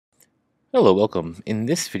Hello, welcome. In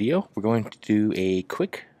this video, we're going to do a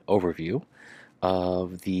quick overview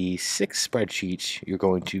of the 6 spreadsheets you're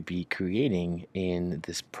going to be creating in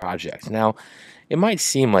this project. Now, it might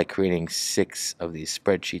seem like creating 6 of these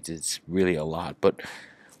spreadsheets is really a lot, but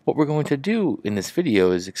what we're going to do in this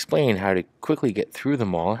video is explain how to quickly get through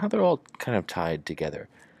them all and how they're all kind of tied together.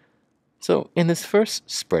 So, in this first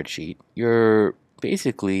spreadsheet, you're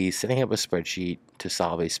basically setting up a spreadsheet to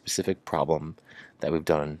solve a specific problem that we've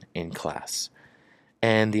done in class.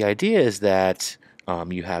 And the idea is that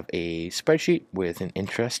you have a spreadsheet with an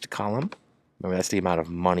interest column. Remember, that's the amount of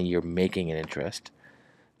money you're making in interest.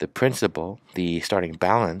 The principal, the starting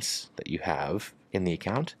balance that you have in the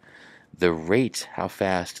account. The rate, how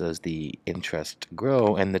fast does the interest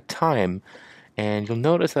grow, and the time. And you'll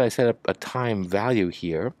notice that I set up a time value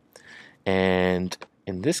here. And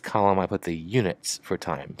in this column, I put the units for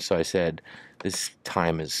time. So I said this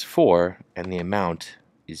time is 4, and the amount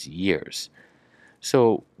is years.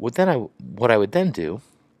 So what I would then do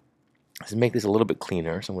is make this a little bit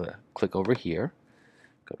cleaner. So I'm going to click over here,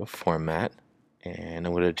 go to Format, and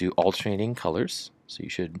I'm going to do alternating colors. So you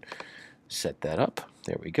should set that up.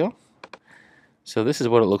 There we go. So this is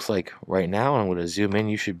what it looks like right now. I'm going to zoom in.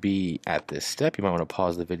 You should be at this step. You might want to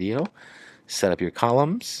pause the video, set up your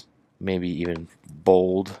columns, maybe even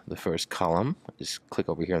bold the first column. Just click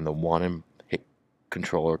over here on the 1 and hit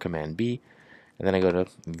Control or Command B. And then I go to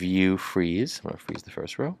View Freeze. I'm going to freeze the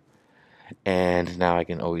first row. And now I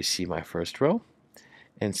can always see my first row.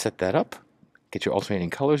 And set that up. Get your alternating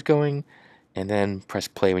colors going. And then press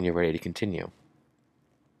play when you're ready to continue.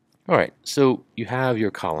 Alright, so you have your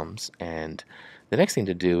columns. And the next thing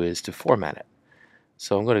to do is to format it.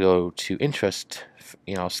 So I'm going to go to Interest.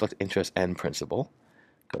 I'll select Interest and Principal.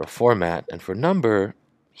 Go to Format. And for number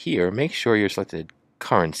here, make sure you're selected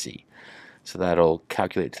Currency. So that'll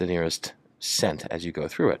calculate to the nearest cent as you go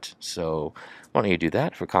through it. So why don't you do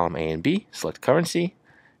that for column A and B, select currency,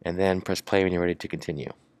 and then press play when you're ready to continue.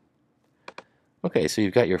 Okay, so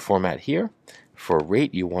you've got your format here. For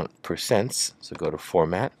rate, you want percents, so go to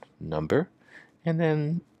Format, Number, and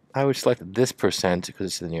then I would select this percent because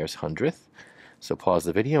it's the nearest hundredth. So pause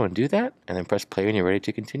the video and do that, and then press play when you're ready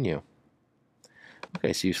to continue.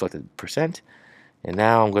 Okay, so you selected percent, and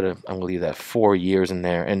now I'm gonna leave that 4 years in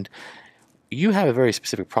there. And you have a very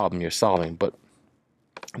specific problem you're solving, but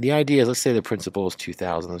the idea is, let's say the principal is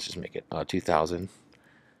 2,000. Let's just make it 2,000,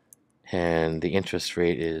 and the interest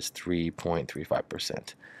rate is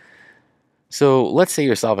 3.35%. So let's say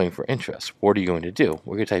you're solving for interest. What are you going to do?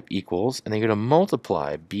 We're going to type equals, and then you're going to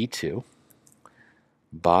multiply B2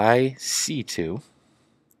 by C2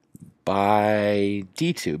 by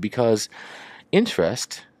D2, because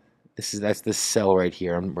interest, that's this cell right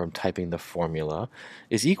here where I'm typing the formula,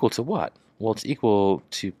 is equal to what? Well, it's equal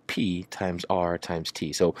to P times R times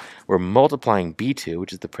T. So we're multiplying B2,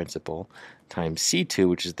 which is the principal, times C2,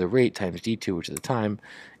 which is the rate, times D2, which is the time,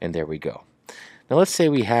 and there we go. Now let's say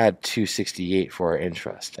we had 268 for our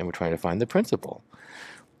interest, and we're trying to find the principal.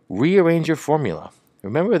 Rearrange your formula.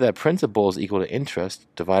 Remember that principal is equal to interest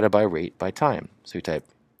divided by rate by time. So you type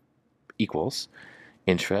equals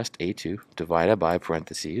interest, A2, divided by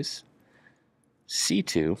parentheses,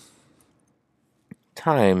 C2,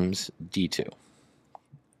 times D2,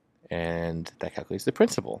 and that calculates the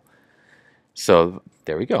principal. So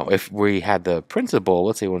there we go. If we had the principal,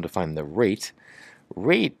 let's say we want to find the rate.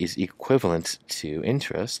 Rate is equivalent to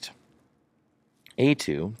interest,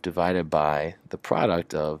 A2, divided by the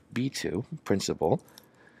product of B2, principal,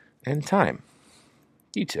 and time,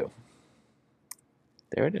 D2.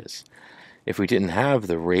 There it is. If we didn't have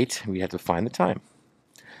the rate, we'd have to find the time.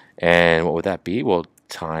 And what would that be? Well,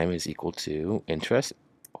 time is equal to interest.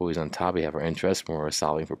 Always on top, we have our interest when we're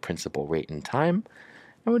solving for principal, rate, and time.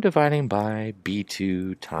 And we're dividing by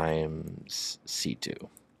B2 times C2.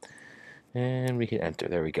 And we hit enter.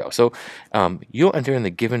 There we go. So you'll enter in the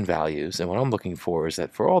given values. And what I'm looking for is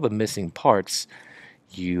that for all the missing parts,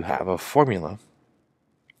 you have a formula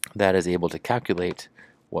that is able to calculate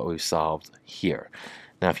what we've solved here.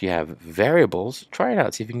 Now, if you have variables, try it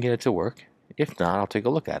out. See if you can get it to work. If not, I'll take a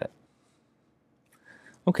look at it.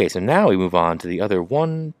 Okay, so now we move on to the other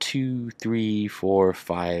 1, 2, 3, 4,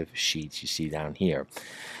 5 sheets you see down here.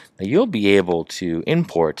 Now you'll be able to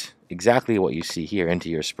import exactly what you see here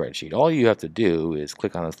into your spreadsheet. All you have to do is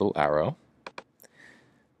click on this little arrow,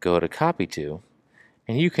 go to Copy To,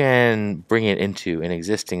 and you can bring it into an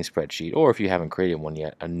existing spreadsheet, or if you haven't created one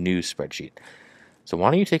yet, a new spreadsheet. So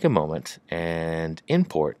why don't you take a moment and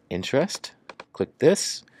import interest, click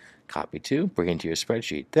this, Copy To, bring it into your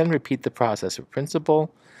spreadsheet. Then repeat the process of principal,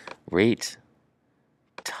 rate,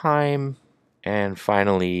 time, and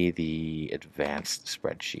finally the advanced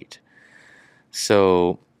spreadsheet.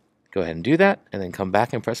 So go ahead and do that, and then come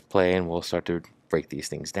back and press play, and we'll start to break these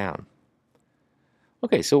things down.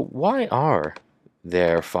 Okay, so why are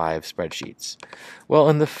there 5 spreadsheets?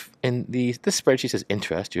 Well, this spreadsheet says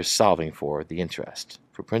interest, you're solving for the interest.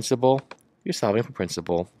 For principal, you're solving for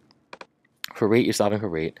principal. For rate, you're solving for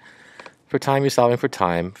rate. For time, you're solving for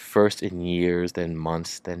time, first in years, then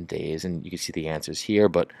months, then days, and you can see the answers here,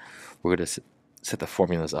 but we're going to set the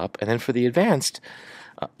formulas up. And then for the advanced,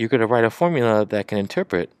 you're going to write a formula that can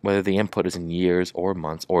interpret whether the input is in years or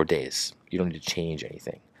months or days. You don't need to change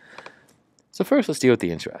anything. So first, let's deal with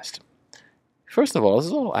the interest. First of all, this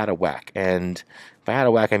is all out of whack, and by out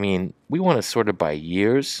of whack, I mean we want to sort it by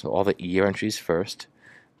years, so all the year entries first,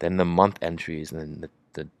 then the month entries, and then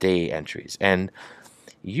the day entries. And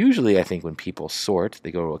usually, I think when people sort,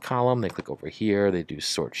 they go to a column, they click over here, they do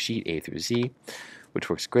sort sheet A through Z, which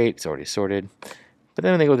works great, it's already sorted. But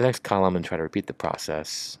then when they go to the next column and try to repeat the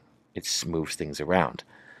process, it moves things around.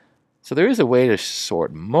 So there is a way to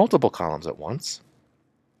sort multiple columns at once,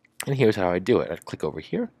 and here's how I do it. I click over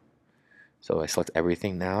here, so I select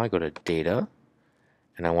everything now, I go to Data,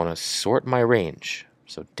 and I want to sort my range.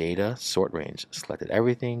 So Data, Sort Range, selected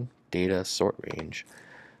everything, Data, Sort Range.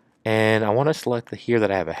 And I want to select here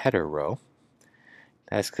that I have a header row.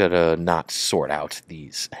 That's going to not sort out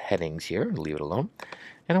these headings here, leave it alone.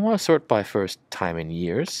 And I want to sort by first time in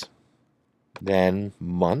years, then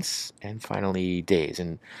months, and finally days.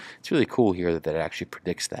 And it's really cool here that it actually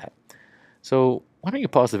predicts that. So why don't you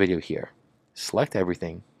pause the video here, select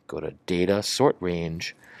everything, go to Data, Sort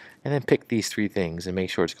Range, and then pick these 3 things and make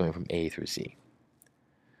sure it's going from A through Z.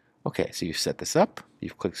 Okay, so you've set this up,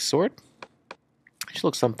 you've clicked Sort. It should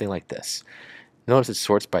look something like this. Notice it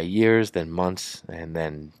sorts by years, then months, and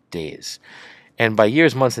then days. And by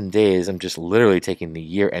years, months, and days, I'm just literally taking the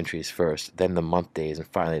year entries first, then the month days, and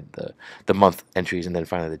finally the month entries, and then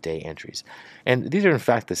finally the day entries. And these are in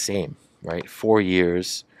fact the same, right? 4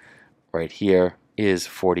 years right here is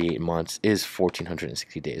 48 months, is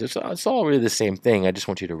 1,460 days. It's all really the same thing. I just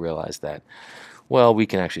want you to realize that, well, we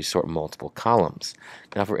can actually sort multiple columns.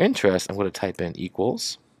 Now for interest, I'm going to type in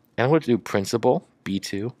equals, and I'm going to do principal,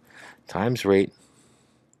 B2, times rate,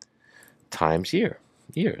 times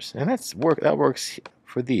years. And that works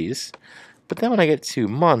for these. But then when I get to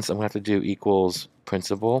months, I'm going to have to do equals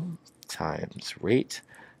principal times rate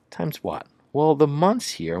times what? Well, the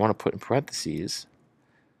months here, I want to put in parentheses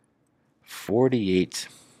 48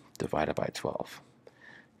 divided by 12.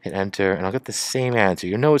 Hit enter, and I'll get the same answer.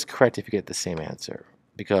 You'll know it's correct if you get the same answer,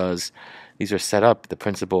 because these are set up. The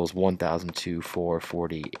principal is 1,002, 4,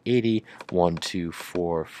 40, 80, 1, 2,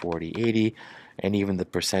 4, 40, 80, and even the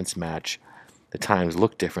percents match. The times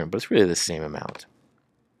look different, but it's really the same amount.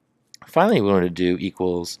 Finally, we want to do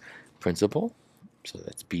equals principal, so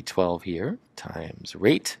that's B12 here, times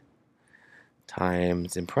rate,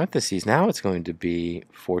 times, in parentheses, now it's going to be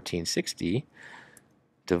 1,460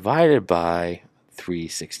 divided by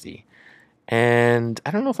 360. And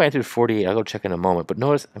I don't know if I entered 48, I'll go check in a moment, but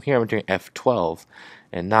notice I'm entering F12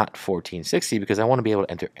 and not 1,460 because I want to be able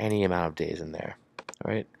to enter any amount of days in there.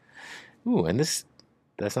 All right. Ooh, and that's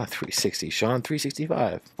not 360, Sean,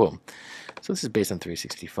 365. Boom. So this is based on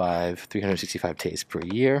 365 days per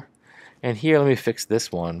year. And here, let me fix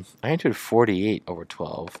this one. I entered 48 over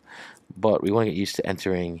 12, but we want to get used to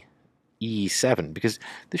entering E7 because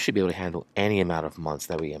this should be able to handle any amount of months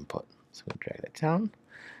that we input. So I'm going to drag that down,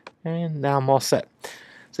 and now I'm all set.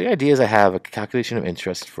 So the idea is I have a calculation of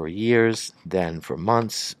interest for years, then for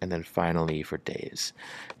months, and then finally for days.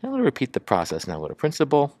 And I'm going to repeat the process. Now go to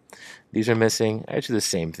principal. These are missing. I do the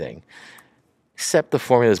same thing, except the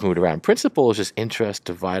formula is moved around. Principal is just interest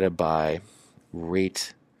divided by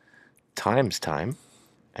rate times time.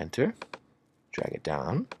 Enter. Drag it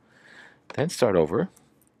down. Then start over.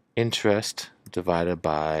 Interest divided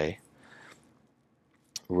by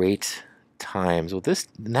rate times. Well, this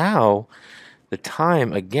now, the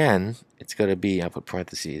time, again, it's going to be, I'll put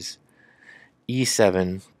parentheses,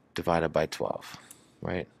 E7 divided by 12,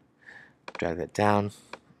 right? Drag that down.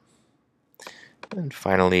 And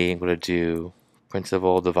finally, I'm going to do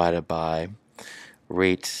principal divided by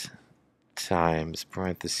rate times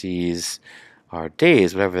parentheses our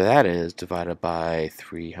days, whatever that is, divided by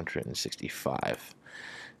 365.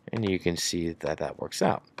 And you can see that that works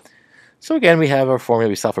out. So again, we have our formula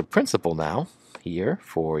we solve for principal now, here,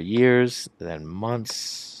 for years, then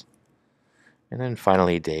months, and then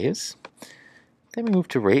finally days. Then we move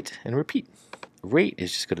to rate and repeat. Rate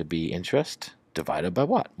is just going to be interest divided by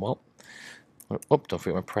what? Well, don't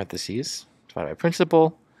forget my parentheses, divided by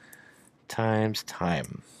principal times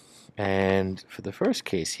time. And for the first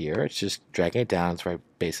case here, it's just dragging it down. It's right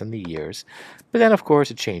based on the years. But then, of course,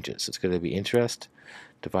 it changes. It's going to be interest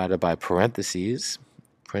divided by parentheses,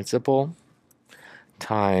 principal,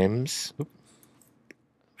 times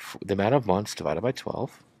the amount of months divided by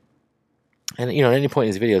 12. And, at any point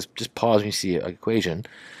in these videos, just pause when you see an equation,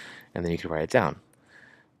 and then you can write it down.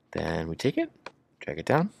 Then we take it, drag it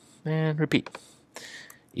down, and repeat.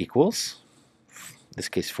 Equals, in this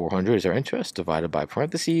case 400 is our interest, divided by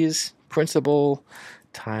parentheses, principal,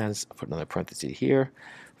 times, I'll put another parenthesis here,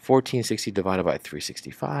 1460 divided by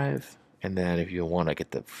 365. And then if you want to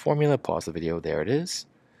get the formula, pause the video, there it is.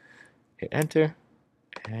 Hit enter,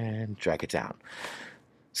 and drag it down.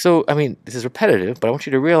 So, this is repetitive, but I want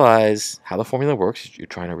you to realize how the formula works. You're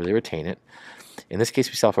trying to really retain it. In this case,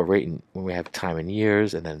 we solve for rate when we have time in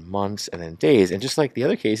years, and then months, and then days. And just like the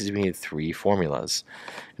other cases, we need 3 formulas.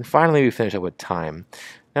 And finally, we finish up with time.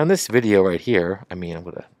 Now, in this video right here, I'm going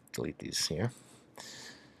to delete these here.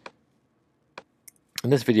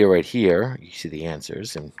 In this video right here, you see the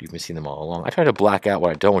answers, and you've been seeing them all along. I try to black out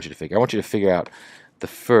what I don't want you to figure. I want you to figure out the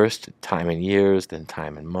first time in years, then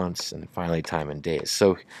time in months, and finally time in days.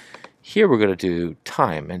 So here we're going to do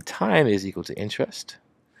time, and time is equal to interest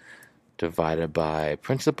divided by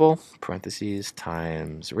principal, parentheses,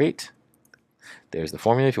 times rate. There's the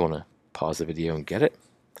formula if you want to pause the video and get it.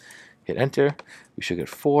 Hit enter. We should get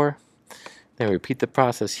 4. Then we repeat the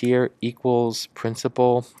process here. Equals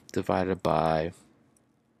principal divided by,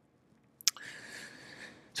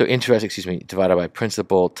 so interest, divided by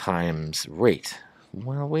principal times rate.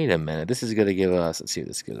 Well, wait a minute. This is going to give us, let's see what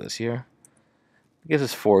this gives us here. It gives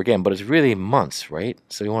us 4 again, but it's really months, right?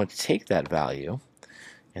 So you want to take that value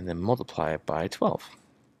and then multiply it by 12.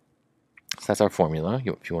 So that's our formula.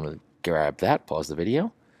 If you want to grab that, pause the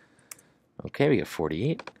video. Okay, we get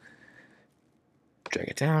 48. Drag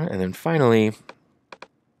it down, and then finally,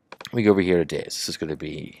 we go over here to days. This is going to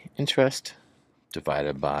be interest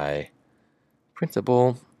divided by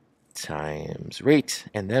principal times rate,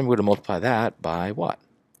 and then we're going to multiply that by what?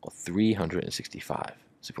 Well, 365.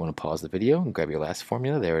 So if you want to pause the video and grab your last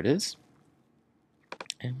formula, there it is.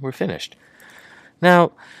 And we're finished.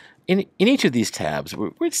 Now, in each of these tabs,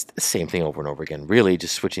 it's the same thing over and over again, really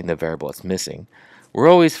just switching the variable that's missing. We're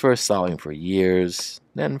always first solving for years,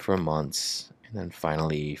 then for months, and then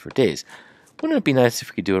finally for days. Wouldn't it be nice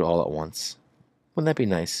if we could do it all at once? Wouldn't that be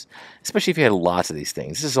nice? Especially if you had lots of these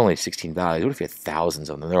things. This is only 16 values. What if you had thousands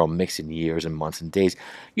of them? They're all mixed in years and months and days.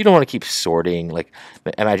 You don't want to keep sorting. Like,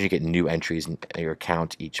 imagine you get new entries in your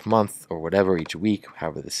account each month or whatever, each week,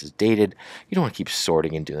 however this is dated. You don't want to keep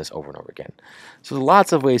sorting and doing this over and over again. So there's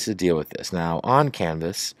lots of ways to deal with this. Now, on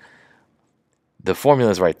Canvas, the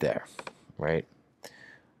formula is right there, right?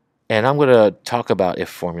 And I'm going to talk about if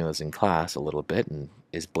formulas in class a little bit and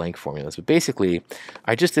is blank formulas. But basically,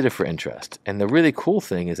 I just did it for interest. And the really cool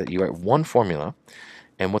thing is that you write one formula,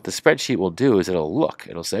 and what the spreadsheet will do is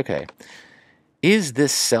it'll say, okay, is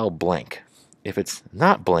this cell blank? If it's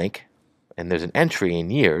not blank, and there's an entry in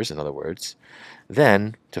years, in other words,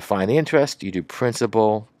 then to find the interest, you do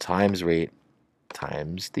principal times rate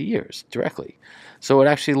times the years directly. So it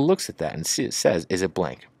actually looks at that and says, is it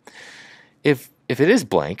blank? If it is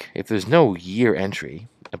blank, if there's no year entry,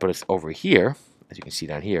 but it's over here, as you can see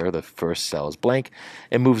down here, the first cell is blank,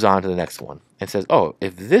 it moves on to the next one and says, oh,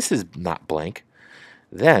 if this is not blank,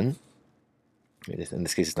 then, in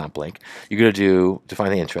this case it's not blank, you're going to do, to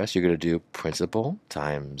find the interest, you're going to do principal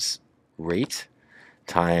times rate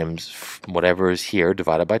times whatever is here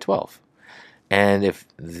divided by 12. And if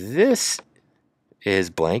this is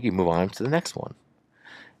blank, you move on to the next one.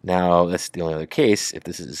 Now, that's the only other case. If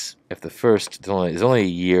the first is only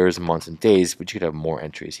years, months, and days, but you could have more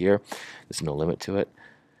entries here. There's no limit to it.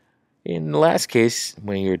 In the last case,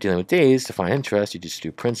 when you're dealing with days, to find interest, you just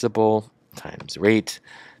do principal times rate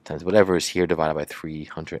times whatever is here divided by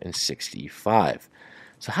 365.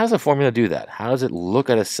 So how does the formula do that? How does it look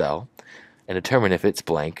at a cell and determine if it's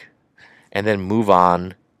blank, and then move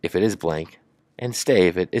on if it is blank, and stay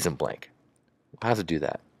if it isn't blank? How does it do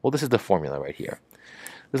that? Well, this is the formula right here.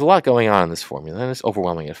 There's a lot going on in this formula, and it's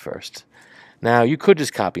overwhelming at first. Now, you could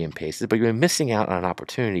just copy and paste it, but you're missing out on an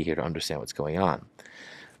opportunity here to understand what's going on.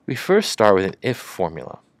 We first start with an if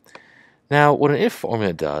formula. Now, what an if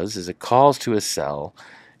formula does is it calls to a cell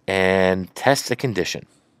and tests a condition.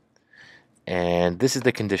 And this is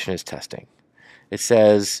the condition it's testing. It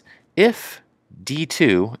says, if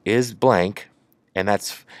D2 is blank, and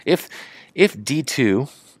that's, if D2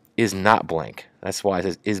 is not blank, that's why it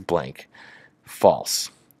says is blank, false.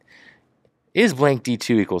 Is blank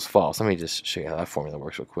D2 equals false? Let me just show you how that formula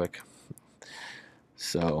works real quick.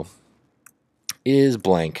 So, is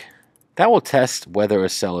blank that will test whether a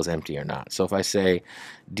cell is empty or not. So if I say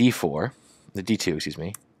D4, the D2, excuse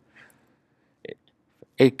me,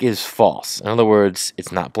 it is false. In other words,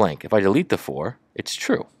 it's not blank. If I delete the 4, it's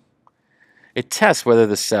true. It tests whether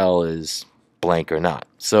the cell is blank or not.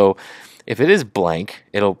 So if it is blank,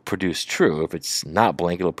 it'll produce true. If it's not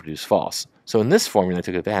blank, it'll produce false. So in this formula, I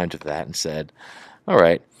took advantage of that and said, all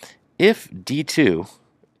right, if D2,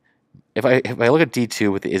 if I look at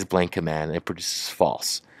D2 with the isBlank command and it produces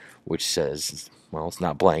false, which says, well, it's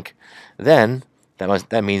not blank, then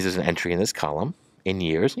that means there's an entry in this column in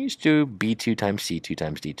years, and you just do B2 times C2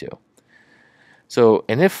 times D2. So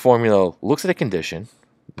an if formula looks at a condition.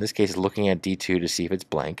 In this case, it's looking at D2 to see if it's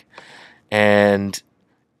blank, and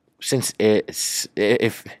since it's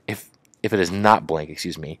if it is not blank,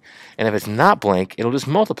 excuse me, and if it's not blank, it'll just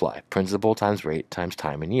multiply principal times rate times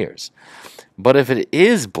time in years. But if it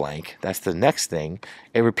is blank, that's the next thing,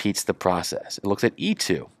 it repeats the process. It looks at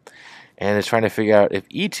E2, and it's trying to figure out if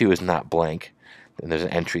E2 is not blank, then there's an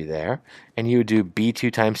entry there, and you would do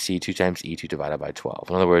B2 times C2 times E2 divided by 12.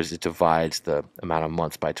 In other words, it divides the amount of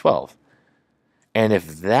months by 12. And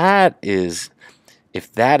if that is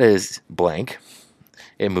blank,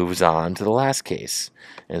 it moves on to the last case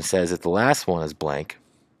and says if the last one is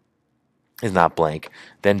not blank,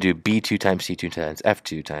 then do B2 times C2 times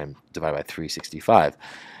F2 times divided by 365.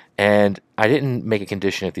 And I didn't make a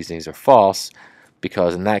condition if these things are false,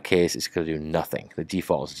 because in that case it's going to do nothing. The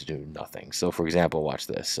default is to do nothing. So for example, watch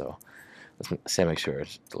this. So let's say make sure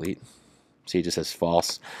it's delete. See, it just says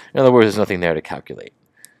false. In other words, there's nothing there to calculate.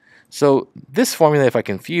 So this formula, if I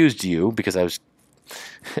confused you, because I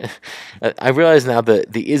realize now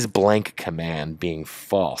that the isBlank command being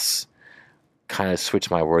false kind of switched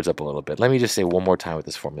my words up a little bit. Let me just say one more time what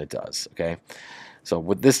this formula does, okay? So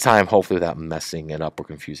with this time, hopefully without messing it up or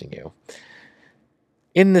confusing you.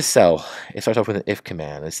 In this cell, it starts off with an if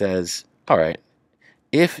command. It says, all right,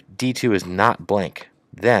 if D2 is not blank,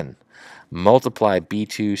 then multiply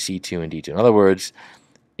B2, C2, and D2. In other words,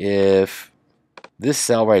 if this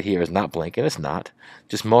cell right here is not blank, and it's not,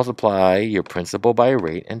 just multiply your principal by your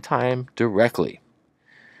rate and time directly.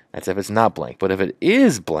 That's if it's not blank. But if it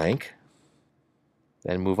is blank,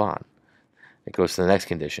 then move on. It goes to the next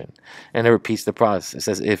condition. And it repeats the process. It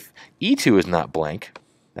says if E2 is not blank,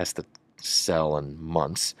 that's the cell in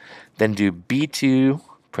months, then do B2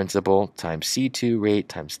 principal times C2 rate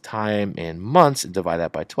times time in months and divide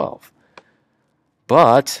that by 12.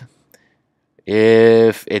 But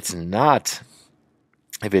if it's not,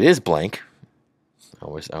 if it is blank,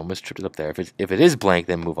 I almost tripped it up there. If it is blank,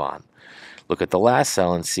 then move on. Look at the last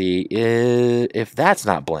cell and see if that's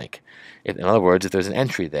not blank. In other words, if there's an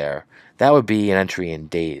entry there, that would be an entry in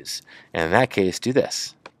days. And in that case, do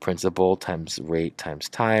this. Principal times rate times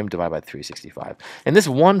time divided by 365. And this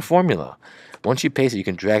one formula, once you paste it, you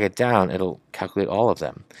can drag it down. It'll calculate all of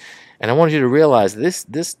them. And I want you to realize this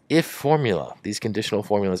if formula, these conditional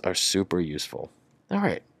formulas are super useful. All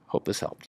right. Hope this helped.